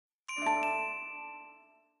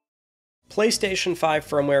PlayStation 5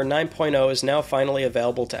 firmware 9.0 is now finally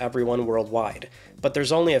available to everyone worldwide, but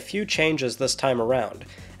there's only a few changes this time around,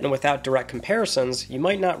 and without direct comparisons, you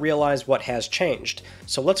might not realize what has changed,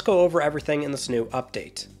 so let's go over everything in this new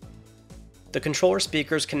update. The controller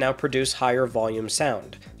speakers can now produce higher volume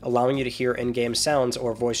sound, allowing you to hear in-game sounds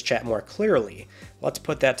or voice chat more clearly. Let's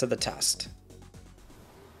put that to the test.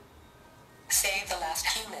 Save the last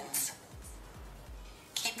humans.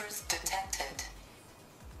 Keepers detected.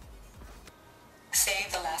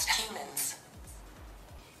 Save the last humans.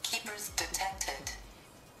 Keepers detected.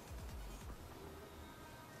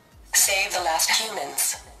 Save the last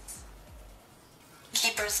humans.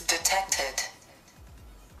 Keepers detected.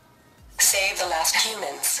 Save the last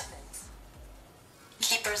humans.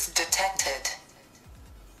 Keepers detected.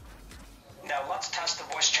 Now let's test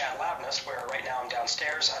the voice chat loudness, where right now I'm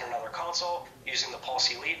downstairs on another console using the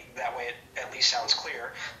Pulse Elite. That way it at least sounds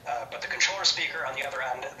clear. But the controller speaker on the other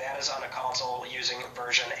end, that is on a console using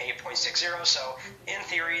version 8.60, so in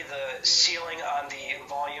theory the ceiling on the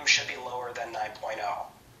volume should be lower than 9.0.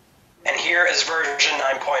 And here is version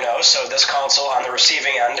 9.0, so this console on the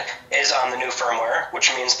receiving end is on the new firmware,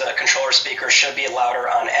 which means the controller speaker should be louder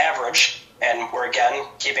on average. And we're again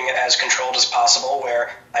keeping it as controlled as possible, where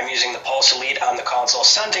I'm using the Pulse Elite on the console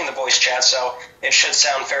sending the voice chat, so it should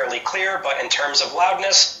sound fairly clear, but in terms of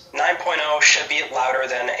loudness, 9.0 should be louder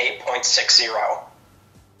than 8.60.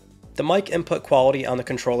 The mic input quality on the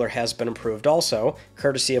controller has been improved also,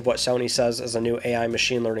 courtesy of what Sony says is a new AI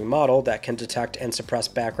machine learning model that can detect and suppress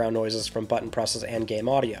background noises from button presses and game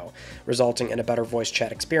audio, resulting in a better voice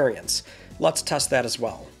chat experience. Let's test that as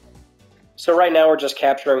well. So right now we're just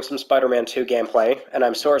capturing some Spider-Man 2 gameplay, and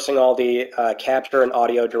I'm sourcing all the capture and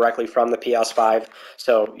audio directly from the PS5,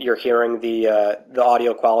 so you're hearing the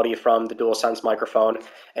audio quality from the DualSense microphone,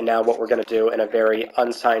 and now what we're going to do in a very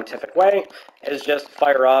unscientific way is just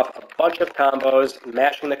fire off a bunch of combos,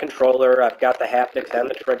 mashing the controller. I've got the haptics and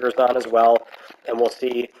the triggers on as well, and we'll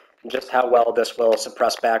see just how well this will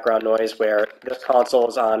suppress background noise, where this console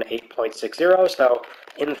is on 8.60, so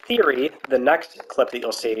in theory, the next clip that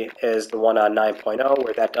you'll see is the one on 9.0,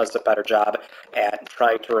 where that does a better job at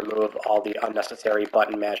trying to remove all the unnecessary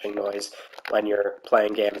button mashing noise when you're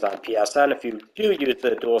playing games on PSN, if you do use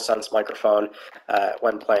the DualSense microphone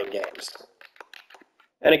when playing games.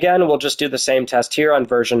 And again, we'll just do the same test here on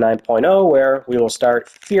version 9.0, where we will start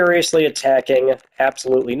furiously attacking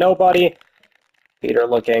absolutely nobody. Peter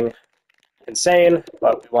looking insane,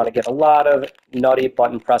 but we want to get a lot of nutty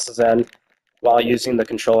button presses in while using the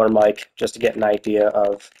controller mic, just to get an idea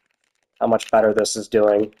of how much better this is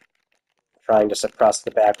doing, trying to suppress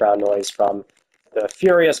the background noise from the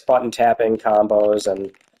furious button tapping combos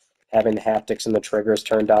and having the haptics and the triggers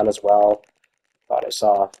turned on as well. Thought I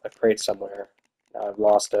saw a crate somewhere. Now I've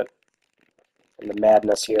lost it in the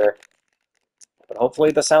madness here. But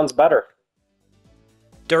hopefully this sounds better.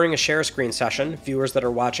 During a share screen session, viewers that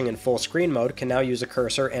are watching in full screen mode can now use a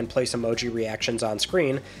cursor and place emoji reactions on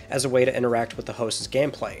screen as a way to interact with the host's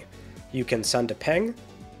gameplay. You can send a ping,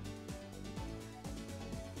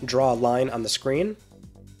 draw a line on the screen,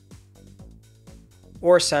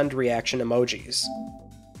 or send reaction emojis.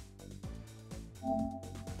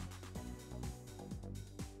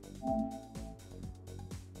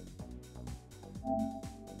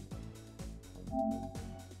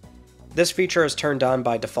 This feature is turned on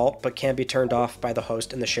by default, but can be turned off by the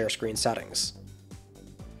host in the share screen settings.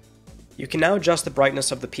 You can now adjust the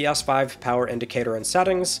brightness of the PS5 power indicator in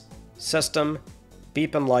Settings, System,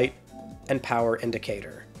 Beep and Light, and Power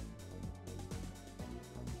Indicator.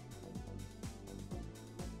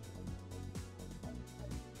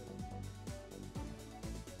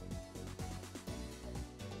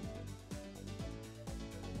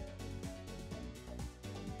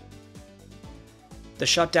 The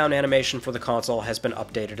shutdown animation for the console has been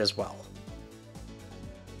updated as well.